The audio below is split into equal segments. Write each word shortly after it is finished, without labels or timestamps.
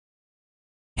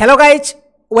Hello guys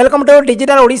welcome to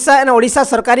digital Odisha and Odisha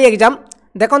सरकारी exam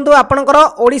देखो आपंकर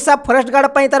ओडिशा फॉरेस्ट गार्ड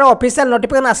पर तार ऑफिशियल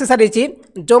नोटिफिकेशन आसी सारी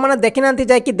जो मैंने देखी ना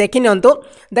जाकि देखी नियंतु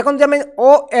देखो आम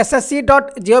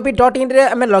ossc.gov.in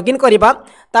आम लॉगिन करवा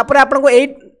तापर आपको यही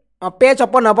पेज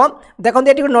ओपन हम देखो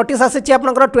ये नोटिस आसी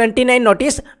आपंकर 29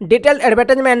 नोटिस डिटेल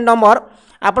एडवर्टाइजमेंट नंबर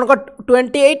आपंकर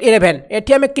 2811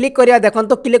 एटी आम क्लिक करिया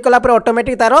देखो क्लिक कला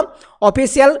ऑटोमेटिक तार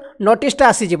ऑफिशियल नोटिसटा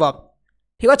आसीज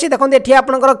ठीक अच्छे देखो ये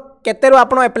आपंकर केतेरू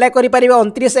आप एप्लाय करेंगे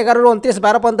 29/11 ରୁ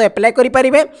 29/12 पर्यंत एप्लाय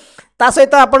करेंगे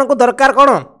सहित आपको दरकार कौन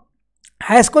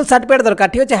हाईस्कल सर्टिफिकेट दरकार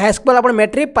ठीक अच्छे हाईस्कल आप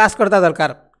मैट्रिक पास करता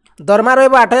दरकार दरमा रही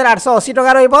 8,880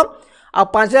 टका आ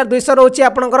 5,200 रोचे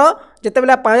आपंकर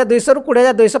जितेबाला 5,200 ରୁ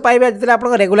 20,200 पाइबे जिते आप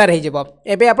रेगुलर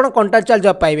होबे आप कंट्राक्चुअल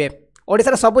जॉब पाइबे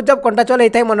ओडिशा सब जॉब कंट्राक्चुअल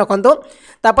होता है मन रखु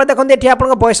तापर देखो ये आप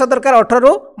बयस दरकार 18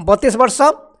 ରୁ 32 वर्ष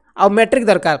आ मैट्रिक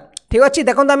दरकार ठीक अच्छे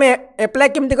देखो आम एप्लाय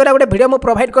केमती करा गोटे वीडियो मुझे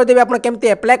प्रोवाइड करदेवी आप केमती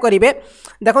एप्लाय करेंगे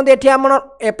देखो ये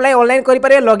आप एप्लाय ऑनलाइन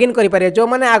करेंगे लॉगिन करेंगे जो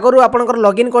मैंने आगु आपंकर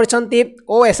लॉगिन कर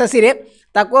ओएसएससी रे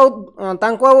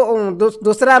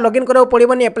दूसरा लॉगिन करा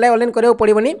पड़ोनी एप्लाय ऑनलाइन करा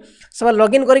पड़ोनी सब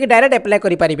लॉगिन करके डायरेक्ट एप्लाय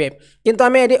करेंगे किंतु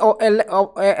आम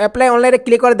एप्लाय ऑनलाइन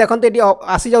क्लिक कर देखो ये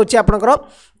आसी जाऊँगी आपंकर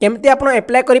केमती आप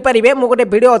एप्लाय करेंगे मुझे गोटे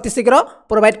वीडियो अति शीघ्र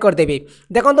प्रोवाइड करदेवी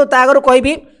देखो आगु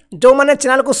कहि जो मैंने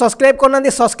चैनल को सब्सक्राइब करना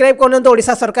सब्सक्राइब करनी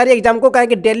ओडिशा सरकारी एग्जाम को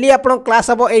कहीं डेली आप क्लास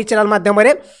हम यही चैनल मध्यम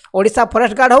ओडिशा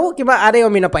फॉरेस्ट गार्ड हो कि आरए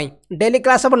अमीन डेली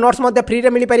क्लास हम नोट्स फ्री में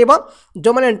मिल पार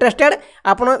जो मैंने इंटरेस्टेड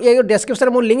आप ये डिस्क्रिप्शन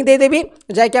मुझे लिंक देदेवी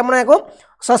जैकि आपको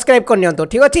सब्सक्राइब करनी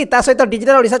ठीक अच्छे सहित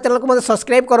डिजिटल ओडिशा चैनल को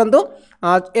सब्सक्राइब करूँ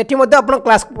एटी आप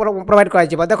क्लास प्रोवाइड कर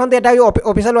देखो यहाँ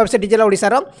ऑफिशियल वेबसाइट डिजिटल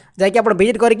ओडिशार जैकि आप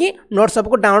विजिट करके नोट्स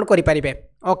सबको डाउनलोड करेंगे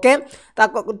ओके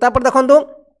देखो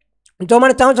जो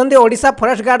मैंने चाहते ओडिशा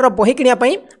फॉरेस्ट गार्ड बही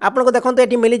किनापी आपको देखो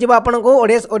ये मिल जाव आपको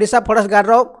Odisha forest guard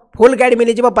full guide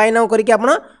मिल जाव बाय नाउ करके आप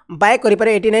बाय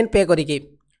करेंगे 89 पे करके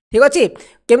ठीक अच्छे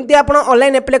केमती आप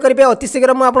ऑनलाइन एप्लाय करेंगे अति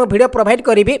शीघ्र मुझे वीडियो प्रोवाइड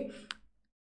करी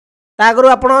आगु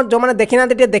आप जो मैंने देखी ना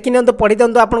देखी नि पढ़ी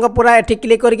दिंतु आपको पूरा ये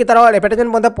क्लिक करके तार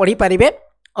एडवर्टाइजमेंट पढ़ी पारे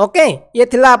ओके ये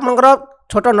थी आपंकर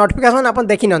छोट नोटिफिकेशन आप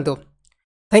देखी नि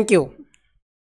थैंक यू।